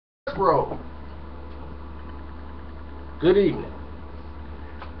Bro, good evening.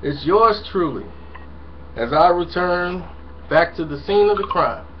 It's yours truly as I return back to the scene of the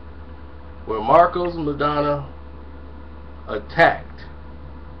crime where Marcos Maidana attacked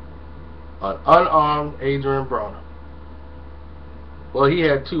an unarmed Adrian Broner. Well, he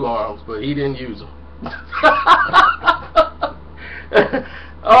had two arms, but he didn't use them.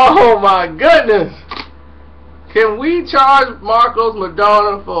 Oh my goodness! Can we charge Marcos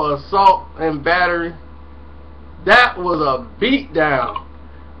Maidana for assault and battery? That was a beatdown.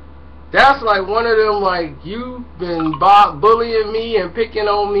 That's like one of them, like, you've been bullying me and picking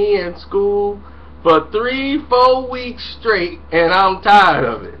on me in school for 3-4 weeks straight, and I'm tired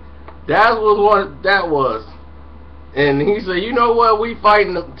of it. That was what that was. And he said, you know what, we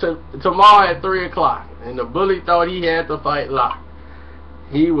fighting tomorrow at 3 o'clock. And the bully thought he had to fight locked.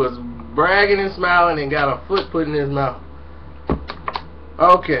 He was bragging and smiling and got a foot put in his mouth.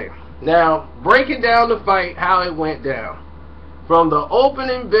 Okay, now breaking down the fight, how it went down. From the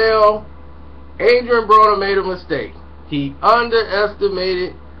opening bell, Adrian Broner made a mistake. He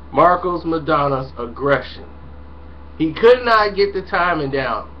underestimated Marcos Maidana's aggression. He could not get the timing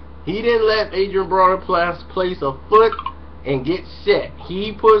down. He didn't let Adrian Broner place a foot and get set.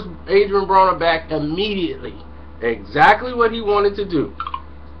 He pushed Adrian Broner back immediately. Exactly what he wanted to do.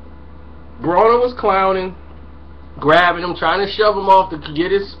 Broner was clowning, grabbing him, trying to shove him off to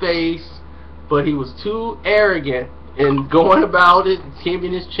get his space, but he was too arrogant in going about it,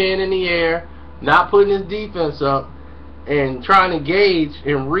 keeping his chin in the air, not putting his defense up, and trying to gauge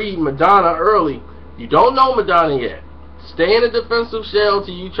and read Maidana early. You don't know Maidana yet. Stay in a defensive shell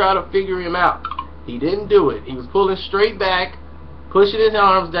till you try to figure him out. He didn't do it. He was pulling straight back, pushing his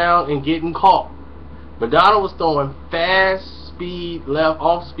arms down, and getting caught. Maidana was throwing fast speed left,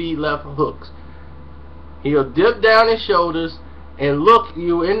 off-speed left hooks. He'll dip down his shoulders and look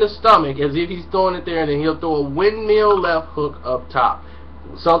you in the stomach as if he's throwing it there, and then he'll throw a windmill left hook up top.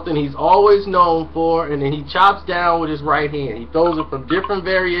 Something he's always known for, and then he chops down with his right hand. He throws it from different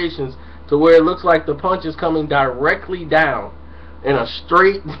variations to where it looks like the punch is coming directly down in a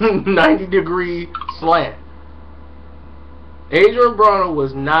straight 90-degree slant. Adrian Broner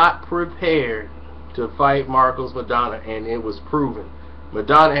was not prepared to fight Marcos Maidana, and it was proven.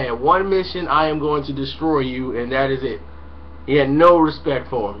 Maidana had one mission: I am going to destroy you, and that is it. He had no respect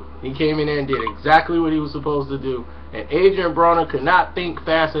for him. He came in there and did exactly what he was supposed to do, and Adrian Broner could not think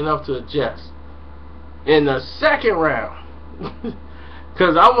fast enough to adjust. In the second round,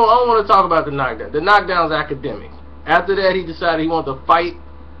 because I want to talk about the knockdown. The knockdown's academic. After that, he decided he wanted to fight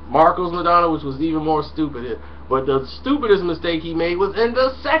Marcos Maidana, which was even more stupid. But the stupidest mistake he made was in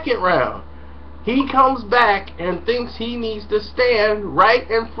the second round. He comes back and thinks he needs to stand right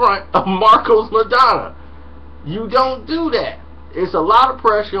in front of Marcos Maidana. You don't do that. It's a lot of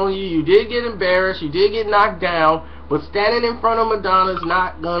pressure on you. You did get embarrassed. You did get knocked down. But standing in front of Maidana is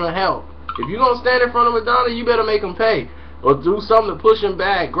not going to help. If you're going to stand in front of Maidana, you better make him pay. Or do something to push him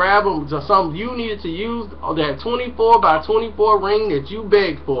back. Grab him to something. You needed to use that 24 by 24 ring that you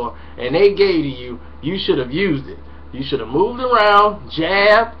begged for and they gave to you. You should have used it. You should have moved around,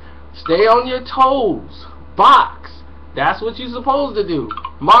 jabbed, stay on your toes, box. That's what you're supposed to do.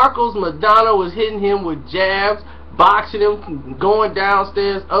 Marcos Maidana was hitting him with jabs, boxing him, going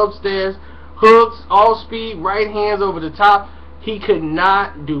downstairs, upstairs, hooks, all speed, right hands over the top. He could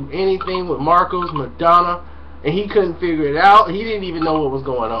not do anything with Marcos Maidana, and he couldn't figure it out. He didn't even know what was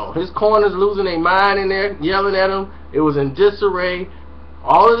going on. His corners losing their mind in there, yelling at him. It was in disarray.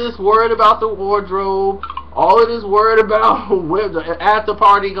 All of this worried about the wardrobe. All of this worried about where the after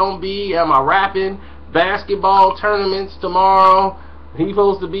party gonna be. Am I rapping? Basketball tournaments tomorrow. He's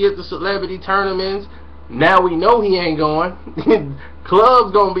supposed to be at the celebrity tournaments. Now we know he ain't going.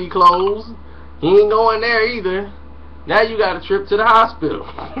 Club's gonna be closed. He ain't going there either. Now you got a trip to the hospital.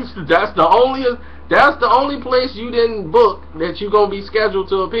 That's the only place you didn't book that you're gonna be scheduled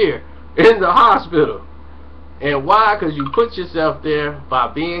to appear, in the hospital. And why? Because you put yourself there by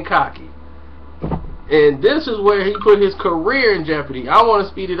being cocky. And this is where he put his career in jeopardy. I want to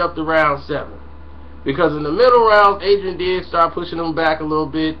speed it up to round 7. Because in the middle rounds, Adrian did start pushing him back a little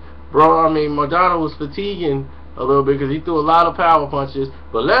bit. Maidana was fatiguing a little bit because he threw a lot of power punches.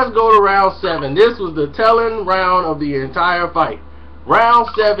 But let's go to round 7. This was the telling round of the entire fight. Round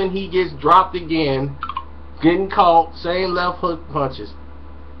 7, he gets dropped again, getting caught, same left hook punches.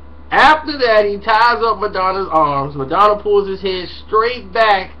 After that, he ties up Maidana's arms. Maidana pulls his head straight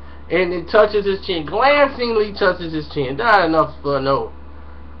back, and it touches his chin. Glancingly touches his chin. Not enough for no,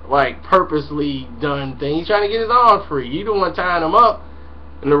 like, purposely done thing. He's trying to get his arms free. You the one tying him up,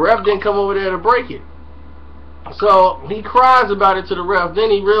 and the ref didn't come over there to break it. So he cries about it to the ref. Then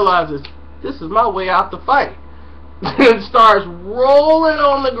he realizes, this is my way out the fight. And starts rolling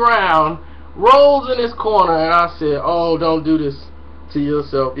on the ground, rolls in his corner, and I said, oh, don't do this to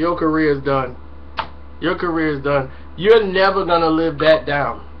yourself. Your career is done. Your career is done. You're never going to live that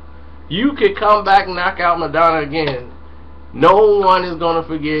down. You could come back and knock out Maidana again. No one is going to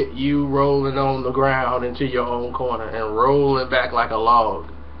forget you rolling on the ground into your own corner and rolling back like a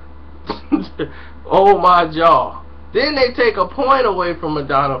log. Oh, my jaw. Then they take a point away from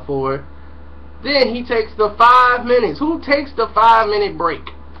Maidana for it. Then he takes the 5 minutes. Who takes the 5-minute break?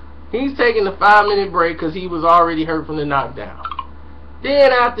 He's taking the 5-minute break because he was already hurt from the knockdown.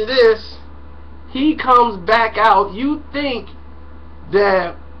 Then after this, he comes back out. You think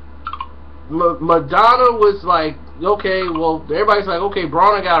that Maidana was like, okay, well, everybody's like, okay,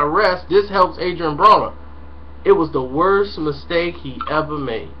 Broner got a rest. This helps Adrian Broner. It was the worst mistake he ever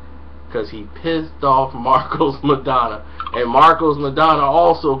made because he pissed off Marcos Maidana. And Marcos Maidana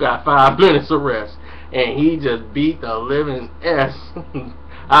also got 5 minutes of rest. And he just beat the living S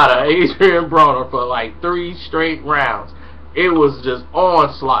out of Adrian Broner for like 3 straight rounds. It was just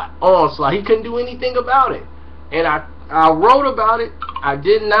onslaught, onslaught. He couldn't do anything about it. And I wrote about it. I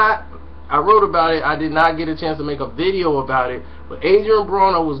did not get a chance to make a video about it. But Adrian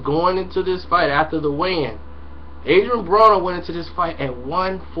Broner was going into this fight after the weigh-in. Adrian Broner went into this fight at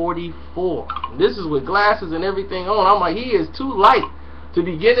 144. This is with glasses and everything on. I'm like, he is too light to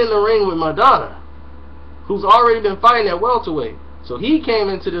be getting in the ring with Maidana, who's already been fighting at welterweight. So he came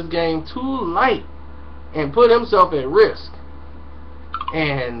into this game too light and put himself at risk.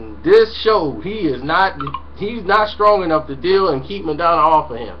 And this showed he's not strong enough to deal and keep Maidana off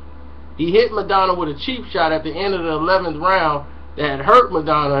of him. He hit Maidana with a cheap shot at the end of the 11th round that hurt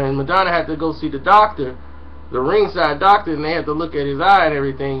Maidana, and Maidana had to go see the doctor, the ringside doctor, and they had to look at his eye and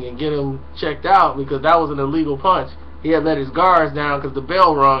everything and get him checked out because that was an illegal punch. He had let his guards down because the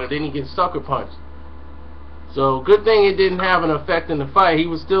bell rung, and then he gets sucker punched. So good thing it didn't have an effect in the fight. He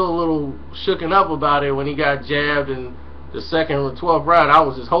was still a little shooken up about it when he got jabbed in the 2nd or 12th round. I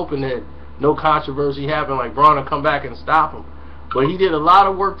was just hoping that no controversy happened, like Broner come back and stop him. But he did a lot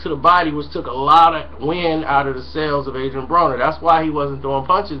of work to the body, which took a lot of wind out of the sails of Adrian Broner. That's why he wasn't throwing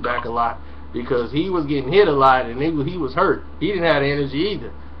punches back a lot, because he was getting hit a lot and he was hurt. He didn't have the energy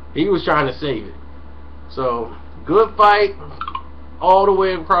either. He was trying to save it. So, good fight all the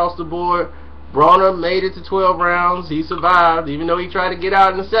way across the board. Broner made it to 12 rounds. He survived, even though he tried to get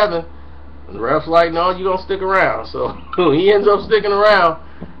out in the 7th. The ref's like, no, you're going to stick around. So, he ends up sticking around.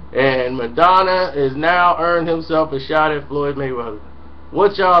 And Maidana has now earned himself a shot at Floyd Mayweather.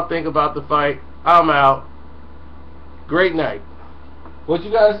 What y'all think about the fight? I'm out. Great night. What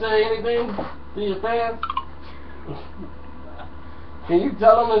you got to say? Anything to your fans? Can you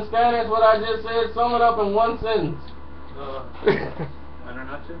tell them in Spanish what I just said? Sum it up in one sentence. Buenas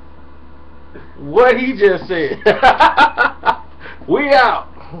noches. What he just said. We out.